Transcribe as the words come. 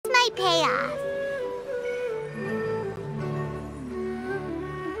may pay off.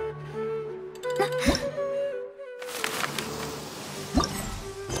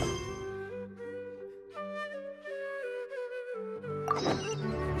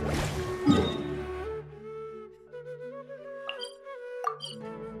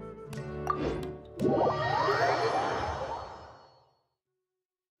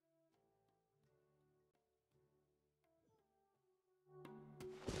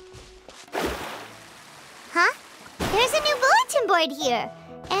 Huh? There's a new bulletin board here,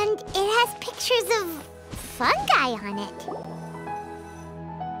 and it has pictures of fungi on it.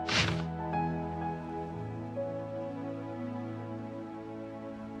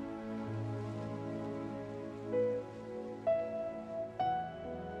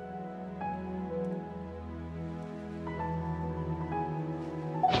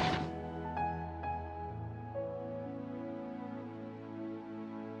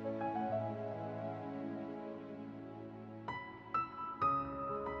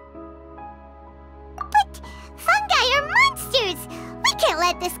 We can't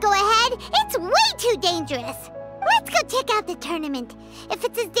let this go ahead. It's way too dangerous. Let's go check out the tournament. If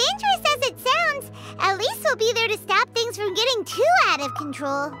it's as dangerous as it sounds, at least we'll be there to stop things from getting too out of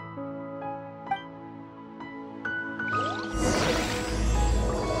control.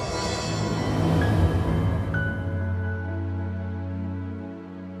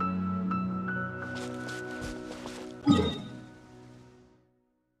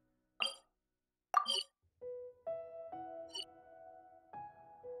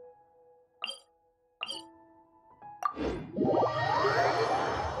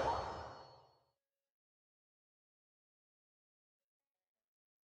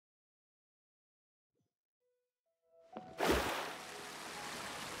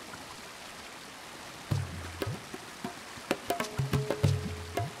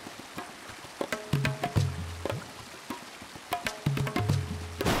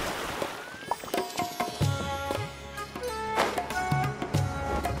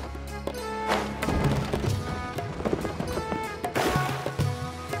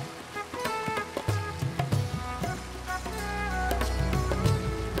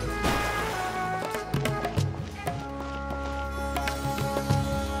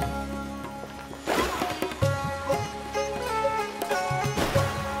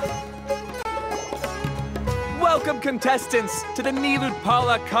 Welcome, contestants, to the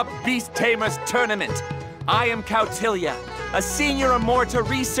Niludpala Cup Beast Tamers Tournament. I am Kautilya, a senior Amorta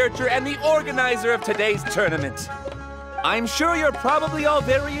researcher and the organizer of today's tournament. I'm sure you're probably all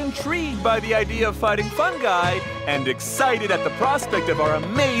very intrigued by the idea of fighting fungi and excited at the prospect of our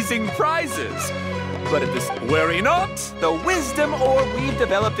amazing prizes. But at this, worry not, the wisdom ore we've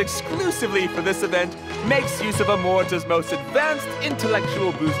developed exclusively for this event makes use of Amorta's most advanced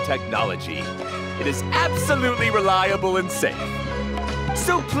intellectual boost technology. It is absolutely reliable and safe.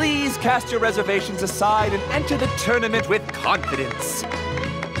 So please cast your reservations aside and enter the tournament with confidence.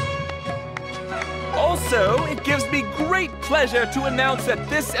 Also, it gives me great pleasure to announce that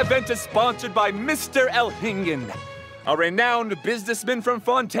this event is sponsored by Mr. Elhingen, a renowned businessman from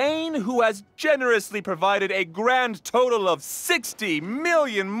Fontaine who has generously provided a grand total of 60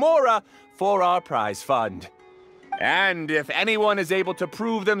 million mora for our prize fund. And if anyone is able to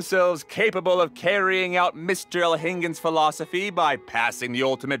prove themselves capable of carrying out Mr. Elhingen's philosophy by passing the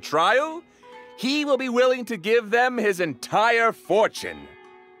ultimate trial, he will be willing to give them his entire fortune.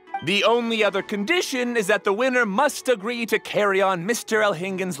 The only other condition is that the winner must agree to carry on Mr.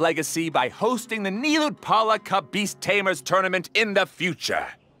 Elhingen's legacy by hosting the Niludpala Cup Beast Tamers Tournament in the future.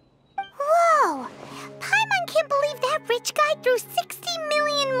 Whoa! Paimon can't believe that rich guy threw 60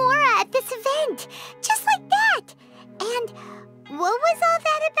 million mora at this event! Just like that! And what was all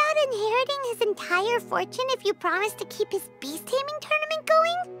that about inheriting his entire fortune if you promised to keep his beast taming tournament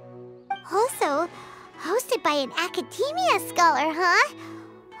going? Also, hosted by an academia scholar, huh?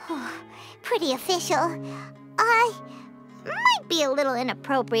 Pretty official. Might be a little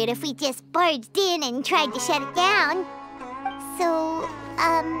inappropriate if we just barged in and tried to shut it down. So,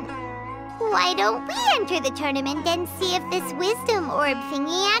 why don't we enter the tournament and see if this wisdom orb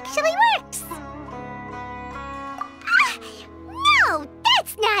thingy actually works? No,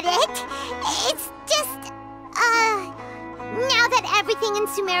 that's not it! It's just, now that everything in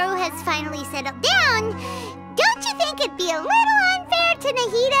Sumeru has finally settled down, don't you think it'd be a little unfair to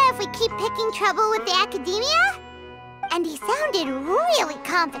Nahida if we keep picking trouble with the academia? And he sounded really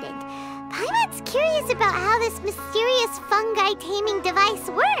confident. Paimon's curious about how this mysterious fungi taming device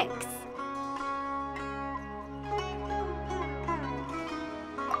works.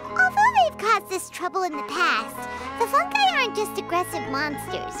 Although they've caused us trouble in the past, The fungi aren't just aggressive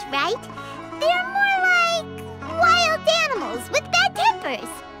monsters, right? They're more like wild animals with bad tempers.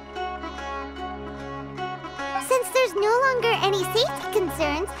 Since there's no longer any safety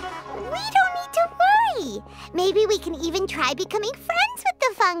concerns, we don't need to worry. Maybe we can even try becoming friends with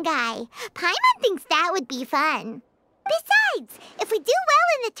the fungi. Paimon thinks that would be fun. Besides, if we do well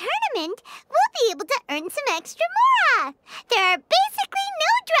in the tournament, we'll be able to earn some extra mora. There are basically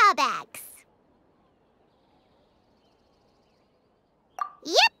no drawbacks.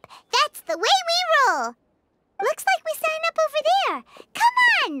 Yep, that's the way we roll. Looks like we sign up over there. Come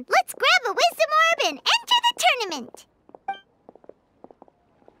on, let's grab a wisdom orb and enter the tournament.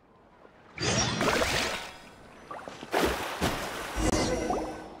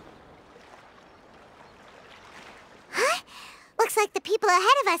 Huh? Looks like the people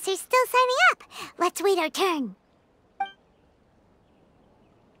ahead of us are still signing up. Let's wait our turn.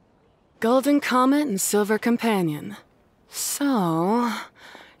 Golden Comet and Silver Companion. So,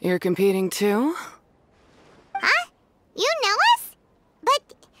 you're competing too? Huh? You know us?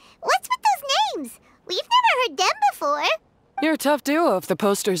 But what's with those names? We've never heard them before. You're a tough duo if the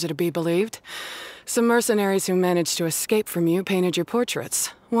posters are to be believed. Some mercenaries who managed to escape from you painted your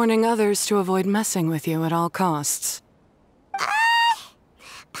portraits, warning others to avoid messing with you at all costs.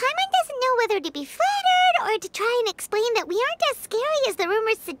 Paimon doesn't know whether to be flattered or to try and explain that we aren't as scary as the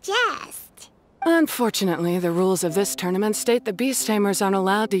rumors suggest. Unfortunately, the rules of this tournament state that beast tamers aren't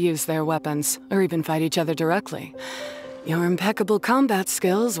allowed to use their weapons, or even fight each other directly. Your impeccable combat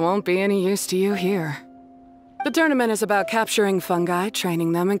skills won't be any use to you here. The tournament is about capturing fungi,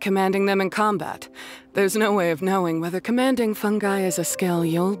 training them, and commanding them in combat. There's no way of knowing whether commanding fungi is a skill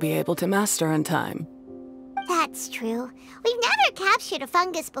you'll be able to master in time. That's true. We've never captured a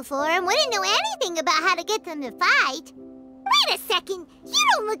fungus before and wouldn't know anything about how to get them to fight. Wait a second! You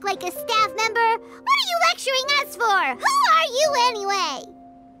don't look like a staff member! What are you lecturing us for? Who are you anyway?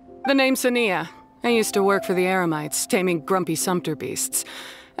 The name's Sania. I used to work for the Eremites, taming grumpy sumpter beasts.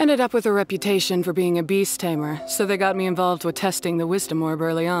 Ended up with a reputation for being a beast tamer, so they got me involved with testing the wisdom orb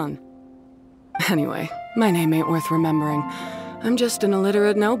early on. Anyway, my name ain't worth remembering. I'm just an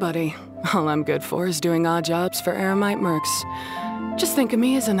illiterate nobody. All I'm good for is doing odd jobs for Eremite mercs. Just think of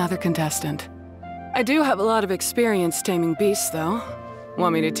me as another contestant. I do have a lot of experience taming beasts, though.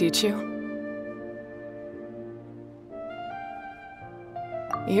 Want me to teach you?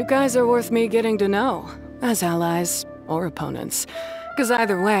 You guys are worth me getting to know, as allies or opponents. Because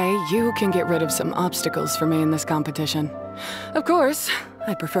either way, you can get rid of some obstacles for me in this competition. Of course,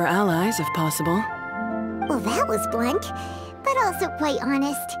 I prefer allies if possible. Well, that was blunt, but also quite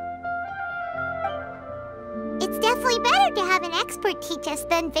honest. It's definitely better to have an expert teach us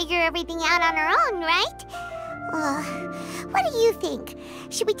than figure everything out on our own, right? What do you think?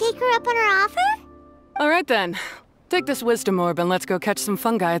 Should we take her up on her offer? All right then. Take this wisdom orb and let's go catch some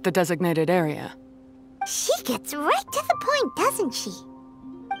fungi at the designated area. She gets right to the point, doesn't she?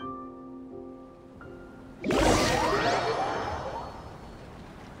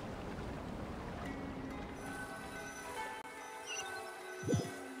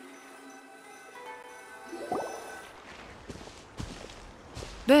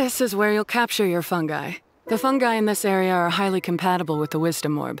 This is where you'll capture your fungi. The fungi in this area are highly compatible with the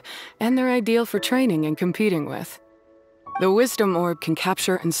wisdom orb, and they're ideal for training and competing with. The wisdom orb can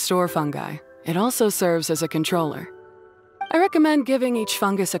capture and store fungi. It also serves as a controller. I recommend giving each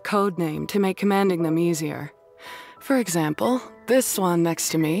fungus a code name to make commanding them easier. For example, this one next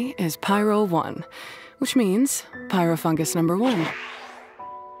to me is Pyro 1, which means Pyrofungus number 1. You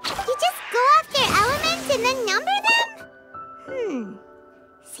just go off their elements and then number them?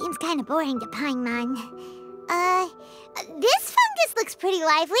 Seems kind of boring to Paimon. This fungus looks pretty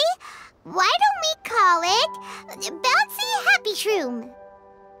lively. Why don't we call it Bouncy Happy Shroom?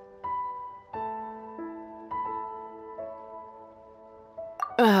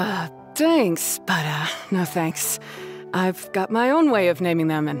 Thanks, but no thanks. I've got my own way of naming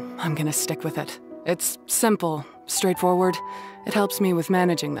them, and I'm gonna stick with it. It's simple, straightforward. It helps me with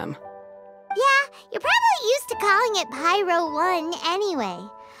managing them. Yeah, you're probably used to calling it Pyro 1 anyway.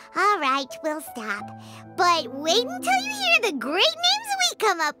 All right, we'll stop. But wait until you hear the great names we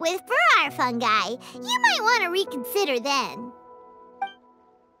come up with for our fungi. You might want to reconsider then.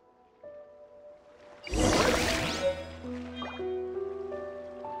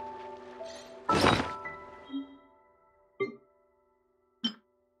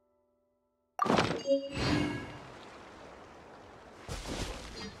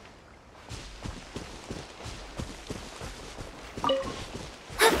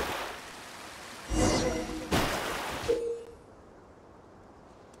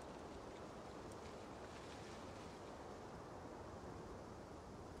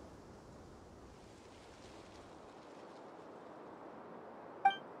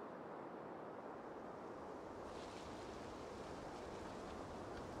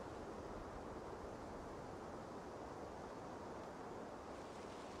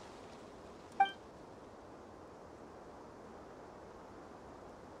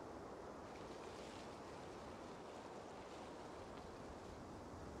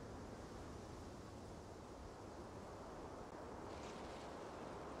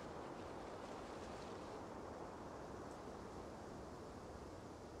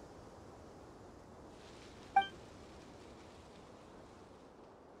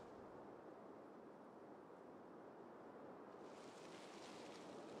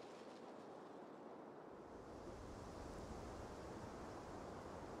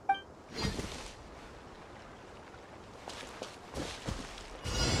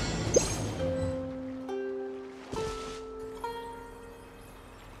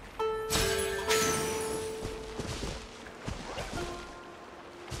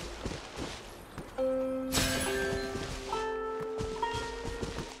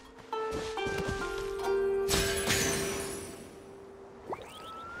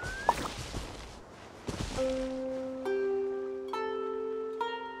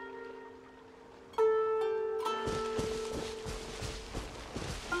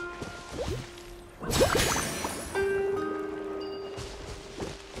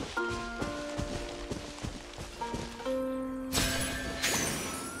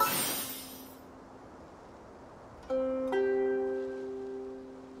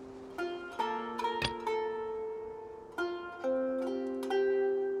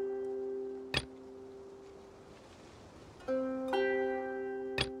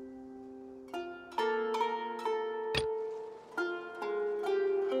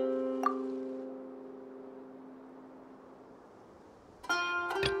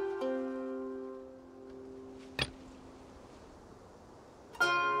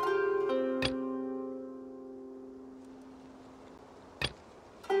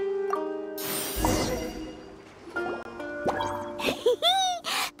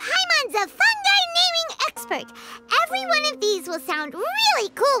 Paimon's a fungi naming expert. Every one of these will sound really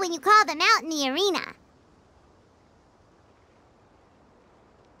cool when you call them out in the arena.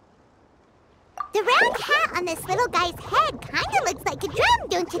 The round hat on this little guy's head kinda looks like a drum,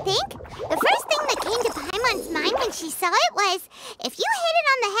 don't you think? The first thing that came to Paimon's mind when she saw it was, if you hit it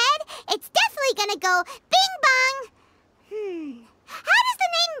on the head, it's definitely gonna go bing bong. How does the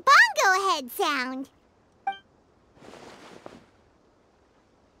name Bongo Head sound?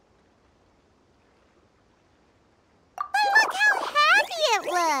 But look how happy it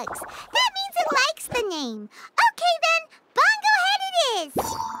looks! That means it likes the name. Okay then, Bongo Head it is!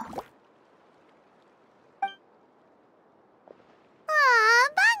 Aw,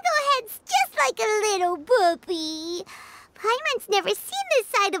 Bongo Head's just like a little puppy. Paimon's never seen this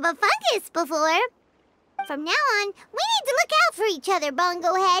side of a fungus before. From now on, we need to look out for each other,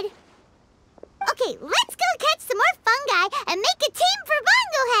 Bongo Head. Okay, let's go catch some more fungi and make a team for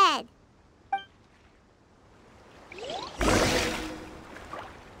Bongo Head.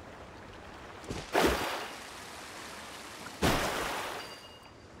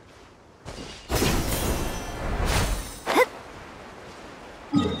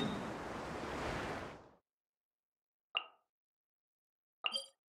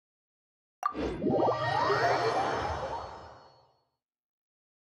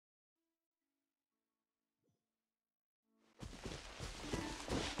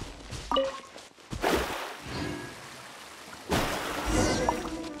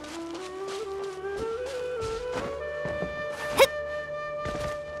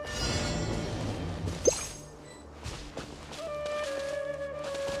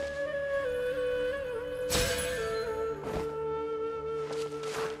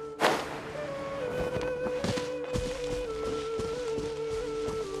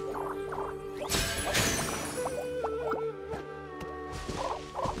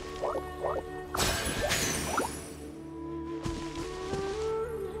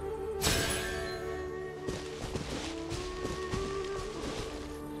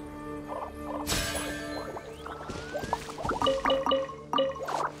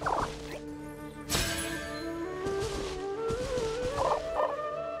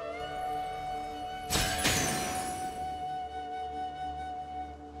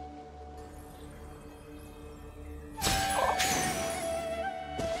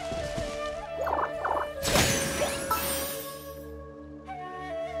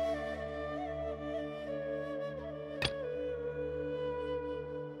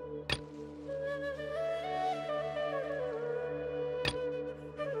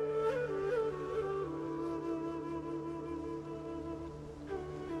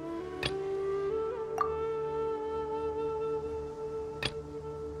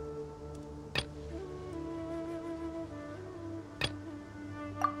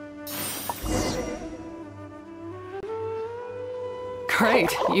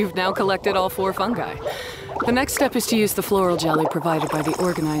 Great, you've now collected all 4 fungi. The next step is to use the floral jelly provided by the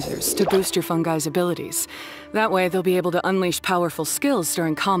organizers to boost your fungi's abilities. That way, they'll be able to unleash powerful skills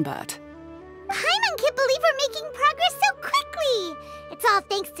during combat. Paimon can't believe we're making progress so quickly! It's all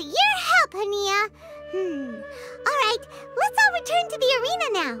thanks to your help, Hania. Alright, let's all return to the arena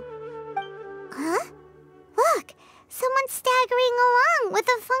now. Huh? Look, someone's staggering along with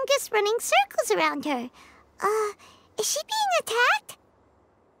a fungus running circles around her. Is she being attacked?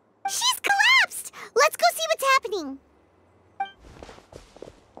 She's collapsed! Let's go see what's happening.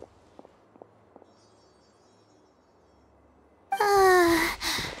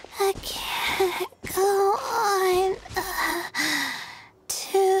 I can't go on.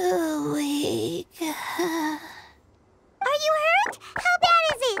 Too weak. Are you hurt? How bad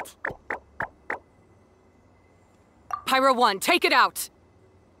is it? Pyro 1, take it out!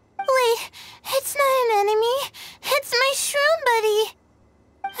 Wait, it's not an enemy. It's my shroom buddy.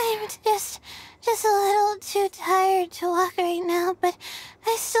 I'm just a little too tired to walk right now, but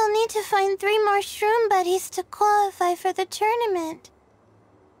I still need to find 3 more shroom buddies to qualify for the tournament.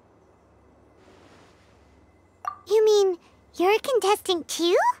 You mean you're a contestant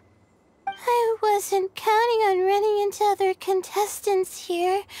too? I wasn't counting on running into other contestants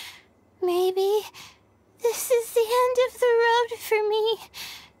here. Maybe this is the end of the road for me.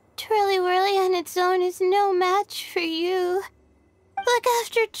 Twirly Whirly on its own is no match for you. Look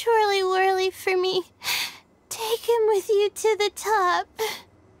after Twirly Whirly for me. Take him with you to the top.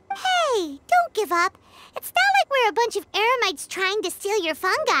 Hey, don't give up. It's not like we're a bunch of eremites trying to steal your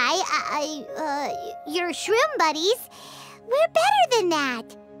fungi. Your shroom buddies. We're better than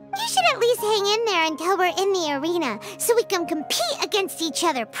that. You should at least hang in there until we're in the arena, so we can compete against each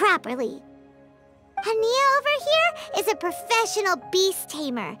other properly. Hania over here is a professional beast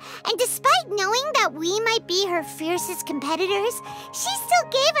tamer, and despite knowing that we might be her fiercest competitors, she still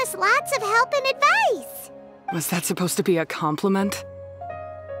gave us lots of help and advice. Was that supposed to be a compliment?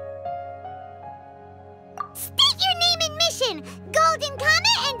 State your name and mission! Golden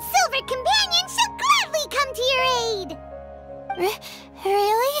Comet and Silver Companion shall gladly come to your aid!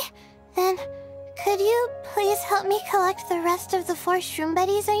 Really? Then, could you please help me collect the rest of the 4 shroom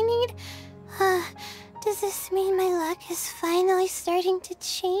buddies I need? Does this mean my luck is finally starting to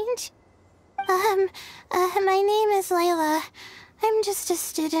change? My name is Layla. I'm just a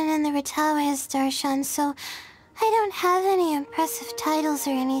student in the Ratawa's Darshan, so I don't have any impressive titles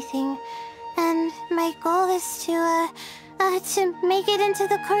or anything. And my goal is to make it into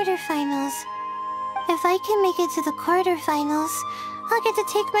the quarterfinals. If I can make it to the quarterfinals, I'll get to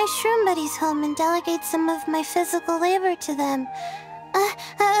take my shroom buddies home and delegate some of my physical labor to them.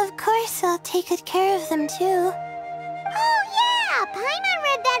 Of course, I'll take good care of them, too. Oh, yeah! Paimon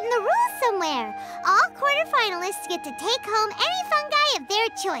read that in the rules somewhere. All quarterfinalists get to take home any fungi of their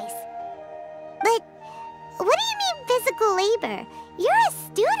choice. But what do you mean physical labor? You're a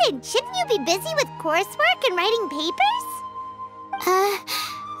student. Shouldn't you be busy with coursework and writing papers?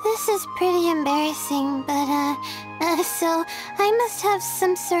 This is pretty embarrassing, but, so I must have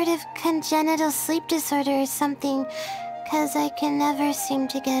some sort of congenital sleep disorder or something. 'Cause I can never seem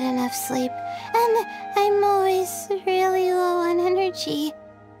to get enough sleep, and I'm always really low on energy.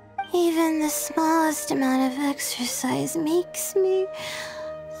 Even the smallest amount of exercise makes me...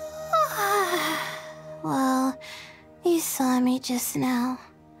 Well, you saw me just now.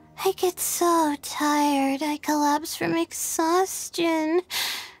 I get so tired, I collapse from exhaustion.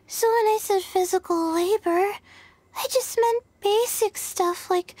 So when I said physical labor, I just meant basic stuff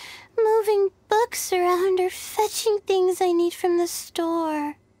like moving books around or fetching things I need from the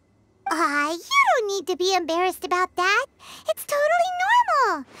store. You don't need to be embarrassed about that. It's totally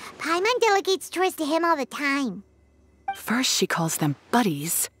normal. Paimon delegates chores to him all the time. First she calls them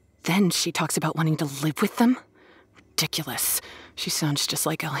buddies, then she talks about wanting to live with them? Ridiculous. She sounds just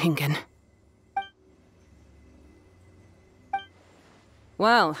like Elhingen.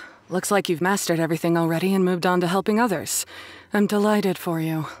 Well, looks like you've mastered everything already and moved on to helping others. I'm delighted for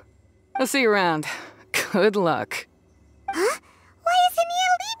you. I'll see you around. Good luck. Huh? Why is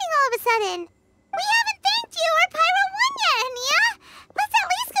Hania leaving all of a sudden? We haven't thanked you or Pyro won yet, Hania! Let's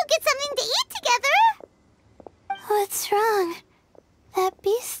at least go get something to eat together! What's wrong? That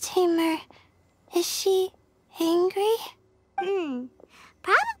beast tamer... Is she... angry?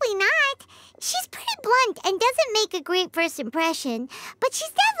 Probably not. She's pretty blunt and doesn't make a great first impression, but she's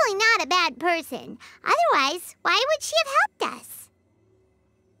definitely not a bad person. Otherwise, why would she have helped us?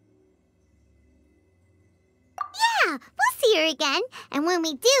 Yeah, we'll see her again, and when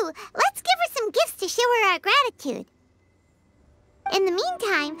we do, let's give her some gifts to show her our gratitude. In the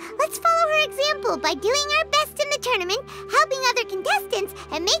meantime, let's follow her example by doing our best in the tournament, helping other contestants,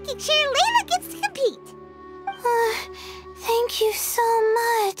 and making sure Layla gets to compete. Thank you so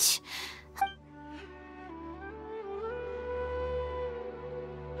much.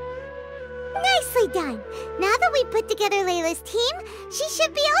 Nicely done. Now that we've put together Layla's team, she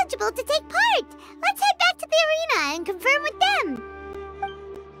should be eligible to take part. Let's head back to the arena and confirm with them.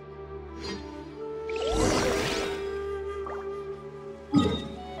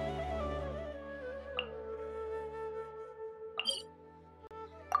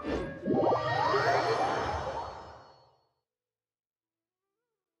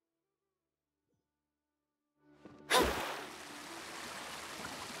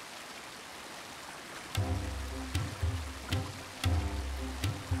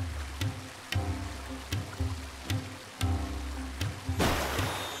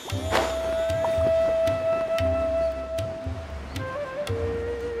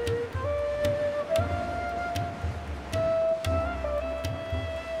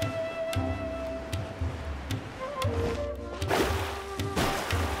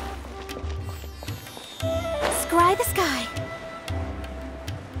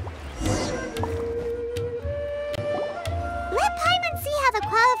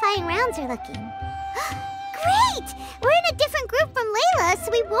 rounds are looking. Great! We're in a different group from Layla,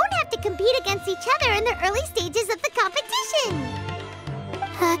 so we won't have to compete against each other in the early stages of the competition.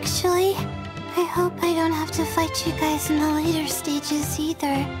 Actually, I hope I don't have to fight you guys in the later stages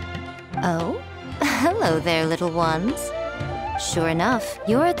either. Oh? Hello there, little ones. Sure enough,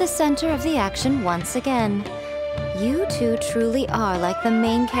 you're at the center of the action once again. You two truly are like the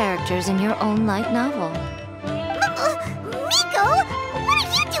main characters in your own light novel. Miko! What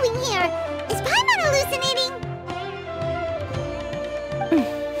are you doing here? Is Paimon hallucinating?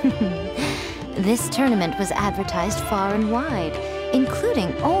 This tournament was advertised far and wide,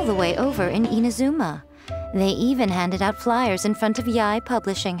 including all the way over in Inazuma. They even handed out flyers in front of Yae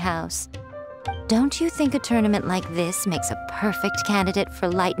Publishing House. Don't you think a tournament like this makes a perfect candidate for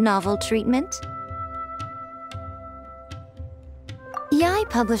light novel treatment? Yae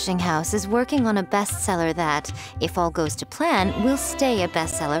Publishing House is working on a bestseller that, if all goes to plan, will stay a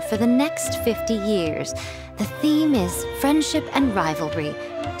bestseller for the next 50 years. The theme is friendship and rivalry,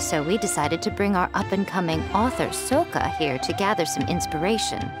 so we decided to bring our up-and-coming author Soka here to gather some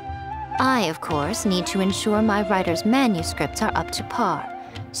inspiration. I, of course, need to ensure my writer's manuscripts are up to par.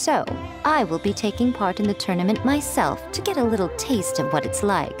 So, I will be taking part in the tournament myself to get a little taste of what it's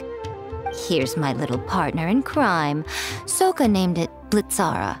like. Here's my little partner in crime. Soka named it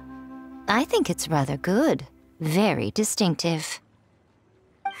Blitzara. I think it's rather good. Very distinctive.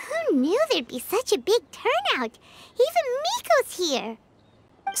 Who knew there'd be such a big turnout? Even Miko's here.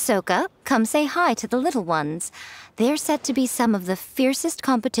 Soka, come say hi to the little ones. They're set to be some of the fiercest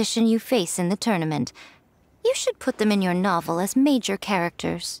competition you face in the tournament. You should put them in your novel as major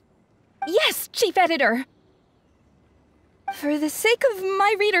characters. Yes, Chief Editor! For the sake of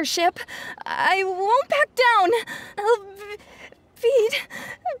my readership, I won't back down. I'll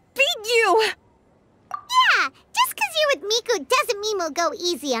beat you! Yeah, just 'cause you're with Miko doesn't mean we'll go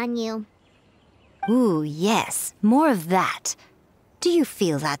easy on you. Ooh, yes, more of that. Do you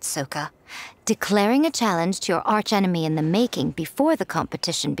feel that, Soka? Declaring a challenge to your archenemy in the making before the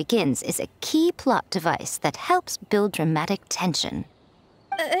competition begins is a key plot device that helps build dramatic tension.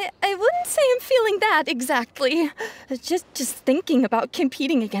 I wouldn't say I'm feeling that exactly. Just thinking about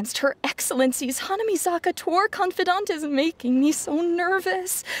competing against Her Excellency's Hanamizaka tour confidant is making me so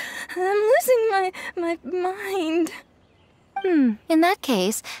nervous. I'm losing my mind. In that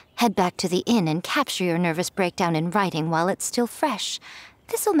case, head back to the inn and capture your nervous breakdown in writing while it's still fresh.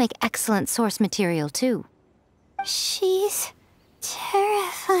 This'll make excellent source material, too. She's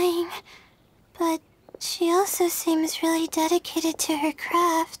terrifying, but she also seems really dedicated to her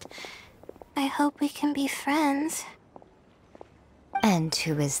craft. I hope we can be friends. And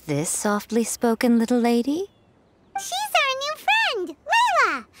who is this softly spoken little lady? She's our new friend,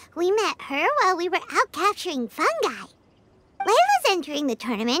 Layla. We met her while we were out capturing fungi. Layla's entering the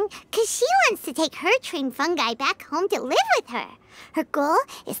tournament because she wants to take her trained fungi back home to live with her. Her goal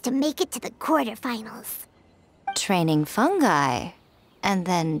is to make it to the quarterfinals. Training fungi? And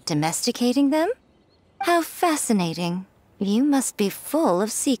then domesticating them? How fascinating. You must be full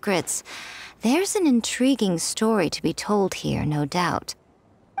of secrets. There's an intriguing story to be told here, no doubt.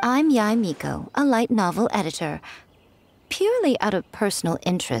 I'm Yae Miko, a light novel editor. Purely out of personal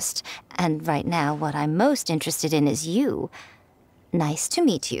interest, and right now what I'm most interested in is you. Nice to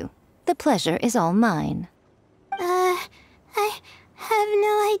meet you. The pleasure is all mine. I have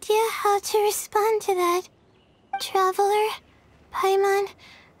no idea how to respond to that. Traveler, Paimon,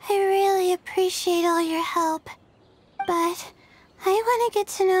 I really appreciate all your help. But I want to get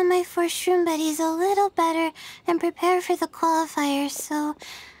to know my 4 shroom buddies a little better and prepare for the qualifiers, so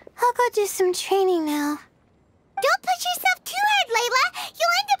I'll go do some training now. Don't push yourself too hard, Layla.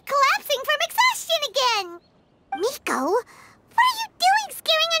 You'll end up collapsing from exhaustion again. Miko, what are you doing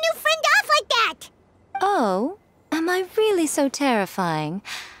scaring a new friend off like that? Oh, am I really so terrifying?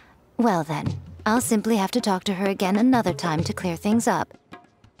 Well then, I'll simply have to talk to her again another time to clear things up.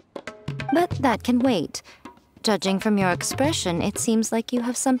 But that can wait. Judging from your expression, it seems like you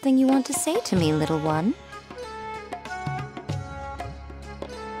have something you want to say to me, little one.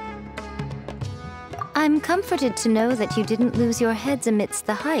 I'm comforted to know that you didn't lose your heads amidst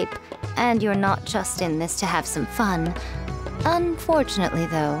the hype, and you're not just in this to have some fun. Unfortunately,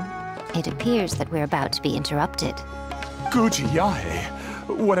 though, it appears that we're about to be interrupted. Guji Yae,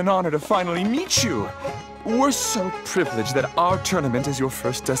 what an honor to finally meet you. We're so privileged that our tournament is your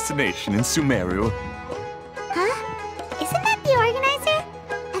first destination in Sumeru. Huh? Isn't that the organizer?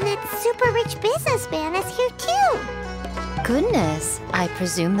 And that super rich businessman is here too. Goodness, I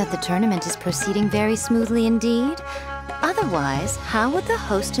presume that the tournament is proceeding very smoothly indeed. Otherwise, how would the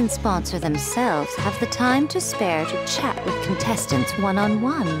host and sponsor themselves have the time to spare to chat with contestants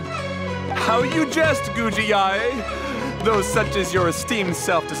one-on-one? How you jest, Guji-yae! Those such as your esteemed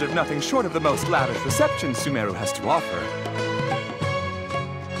self deserve nothing short of the most lavish reception Sumeru has to offer.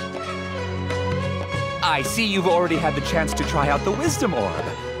 I see you've already had the chance to try out the Wisdom Orb.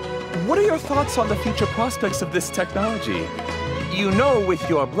 What are your thoughts on the future prospects of this technology? You know, with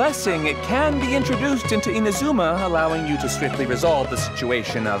your blessing, it can be introduced into Inazuma, allowing you to swiftly resolve the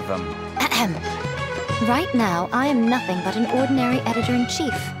situation of, Right now, I am nothing but an ordinary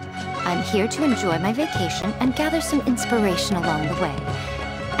editor-in-chief. I'm here to enjoy my vacation and gather some inspiration along the way.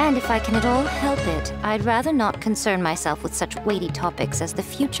 And if I can at all help it, I'd rather not concern myself with such weighty topics as the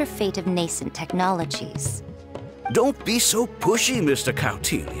future fate of nascent technologies. Don't be so pushy, Mr.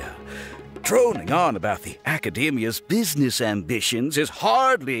 Cautelia. Droning on about the Academia's business ambitions is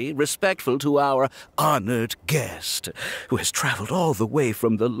hardly respectful to our honored guest, who has traveled all the way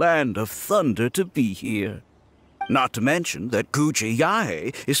from the land of thunder to be here. Not to mention that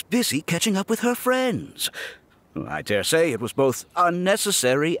Guji-yae is busy catching up with her friends. I dare say it was both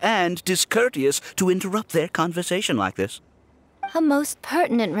unnecessary and discourteous to interrupt their conversation like this. A most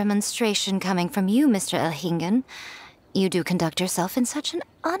pertinent remonstration coming from you, Mr. Elhingen. You do conduct yourself in such an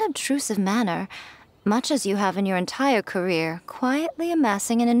unobtrusive manner, much as you have in your entire career, quietly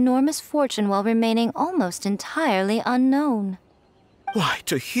amassing an enormous fortune while remaining almost entirely unknown. Why,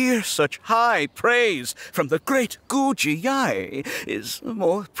 to hear such high praise from the great Guji-yae is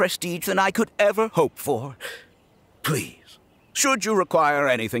more prestige than I could ever hope for. Please, should you require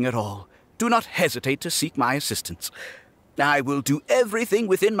anything at all, do not hesitate to seek my assistance. I will do everything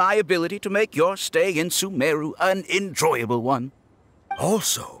within my ability to make your stay in Sumeru an enjoyable one.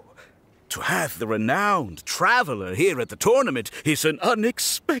 Also, to have the renowned traveler here at the tournament is an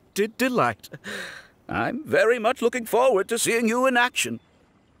unexpected delight. I'm very much looking forward to seeing you in action.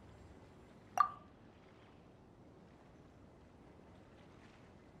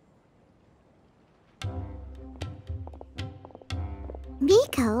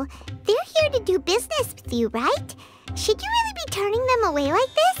 Miko, they're here to do business with you, right? Should you really be turning them away like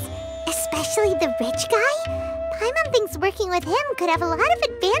this? Especially the rich guy? Paimon thinks working with him could have a lot of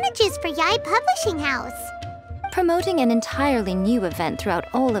advantages for Yae Publishing House. Promoting an entirely new event throughout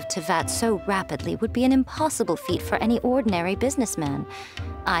all of Teyvat so rapidly would be an impossible feat for any ordinary businessman.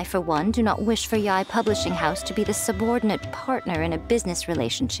 I, for one, do not wish for Yae Publishing House to be the subordinate partner in a business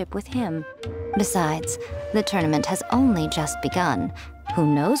relationship with him. Besides, the tournament has only just begun.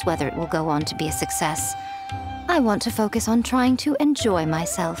 Who knows whether it will go on to be a success? I want to focus on trying to enjoy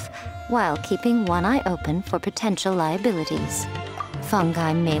myself, while keeping one eye open for potential liabilities.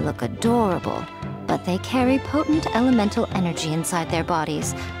 Fungi may look adorable, but they carry potent elemental energy inside their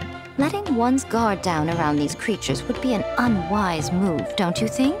bodies. Letting one's guard down around these creatures would be an unwise move, don't you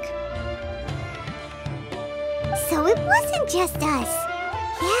think? So it wasn't just us.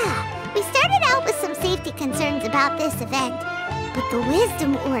 Yeah, we started out with some safety concerns about this event, but the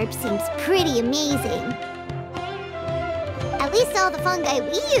Wisdom Orb seems pretty amazing. At least all the fungi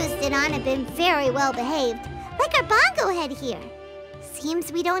we used it on have been very well behaved, like our bongo head here.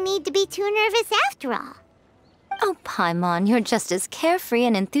 Seems we don't need to be too nervous after all. Oh, Paimon, you're just as carefree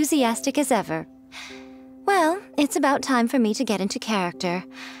and enthusiastic as ever. Well, it's about time for me to get into character.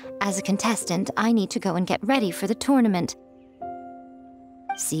 As a contestant, I need to go and get ready for the tournament.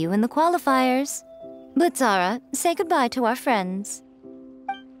 See you in the qualifiers. Blitzara, say goodbye to our friends.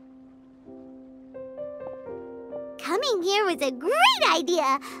 Coming here was a great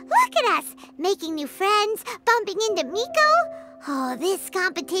idea. Look at us, making new friends, bumping into Miko. Oh, this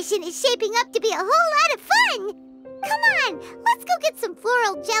competition is shaping up to be a whole lot of fun. Come on, let's go get some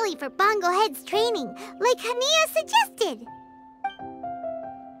floral jelly for Bongo Head's training, like Hania suggested.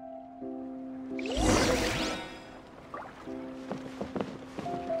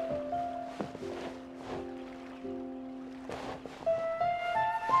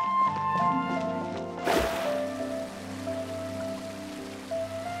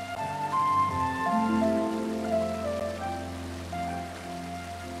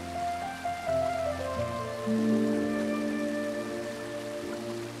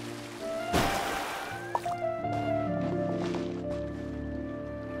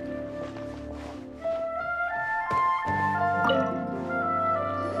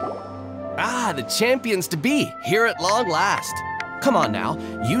 The champions to be, here at long last. Come on now,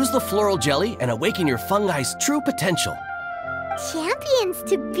 use the floral jelly and awaken your fungi's true potential. Champions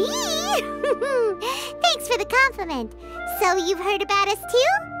to be? Thanks for the compliment. So you've heard about us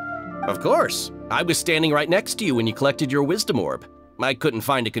too? Of course. I was standing right next to you when you collected your wisdom orb. I couldn't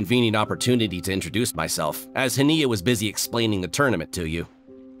find a convenient opportunity to introduce myself, as Hania was busy explaining the tournament to you.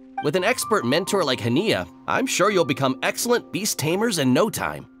 With an expert mentor like Hania, I'm sure you'll become excellent beast tamers in no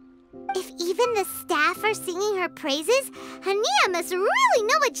time. If even the staff are singing her praises, Hania must really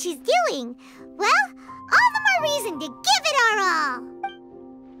know what she's doing. Well, all the more reason to give it our all.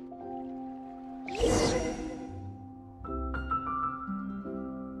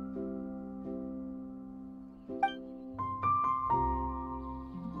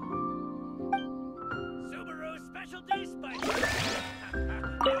 Subaru Specialty Spice.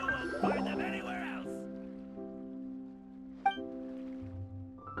 You won't find them anywhere else.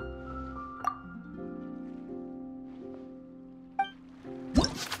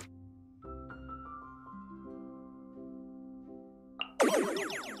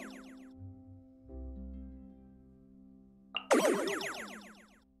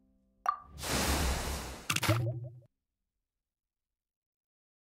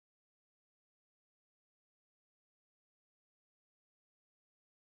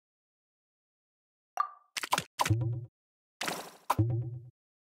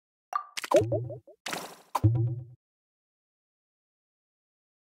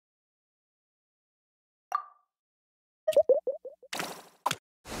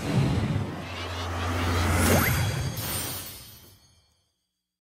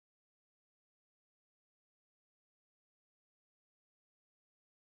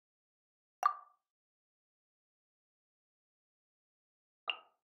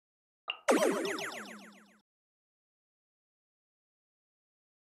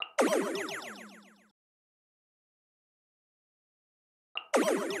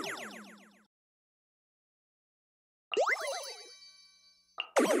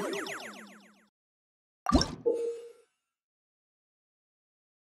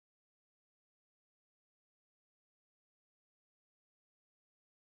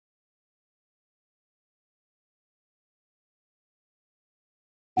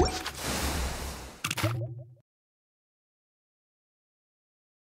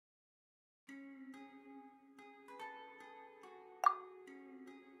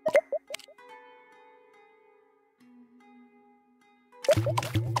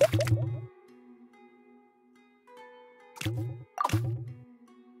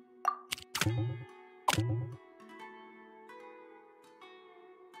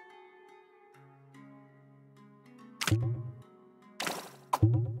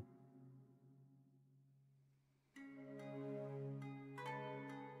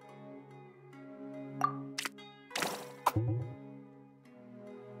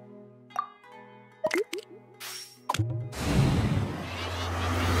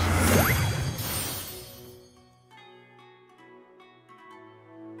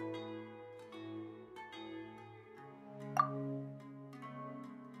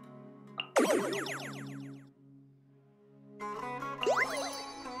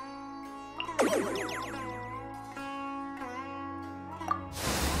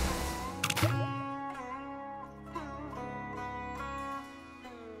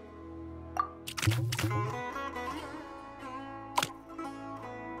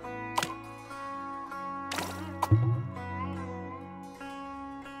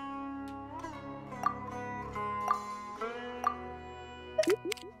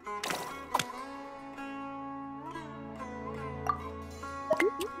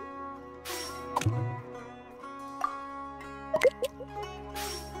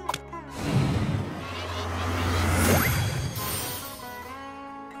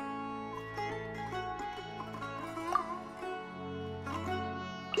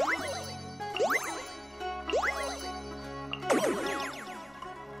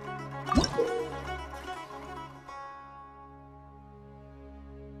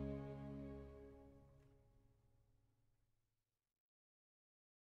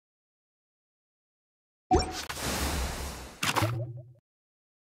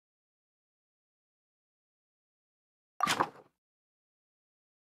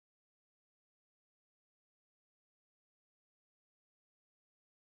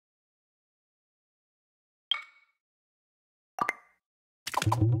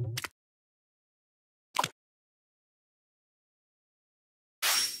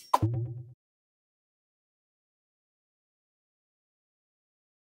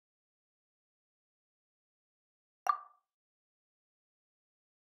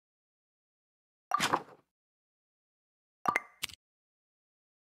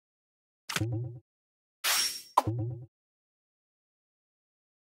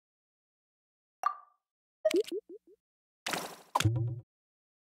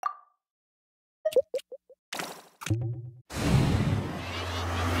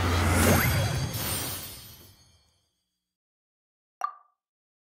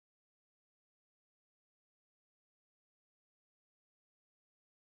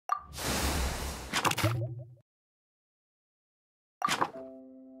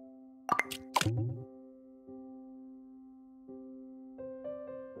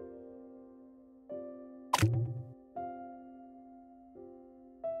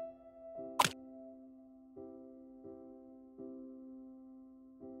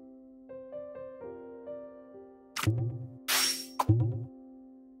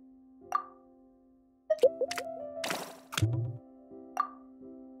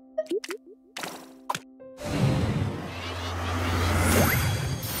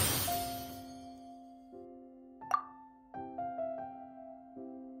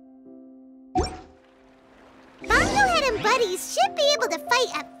 Buddies should be able to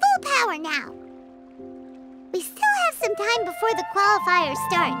fight at full power now. We still have some time before the qualifiers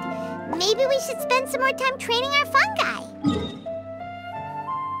start. Maybe we should spend some more time training our fungi.